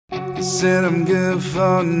Said I'm good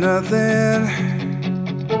for nothing.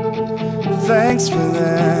 Thanks for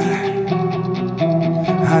that.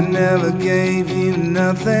 I never gave you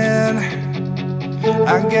nothing.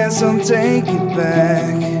 I guess I'll take it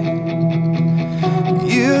back.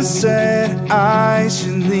 You said I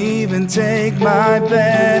should leave and take my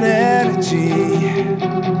bad energy.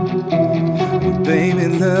 Baby,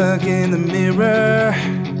 look in the mirror.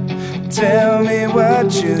 Tell me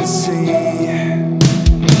what you see.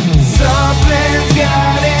 Something's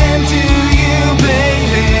got into you,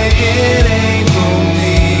 baby. It ain't for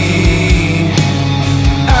me.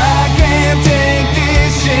 I can't take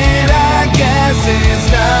this shit. I guess it's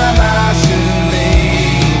time I should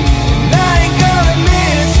leave. And I ain't gonna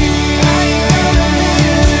miss you. I ain't gonna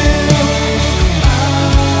miss you.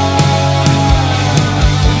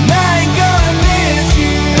 And I ain't gonna miss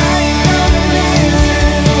you. I ain't gonna miss you.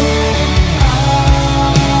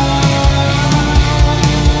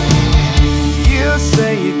 You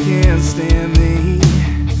say you can't stand me.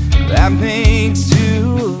 That makes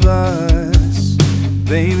two of us.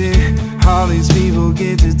 Baby, all these people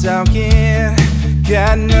get to talking,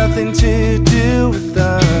 got nothing to do with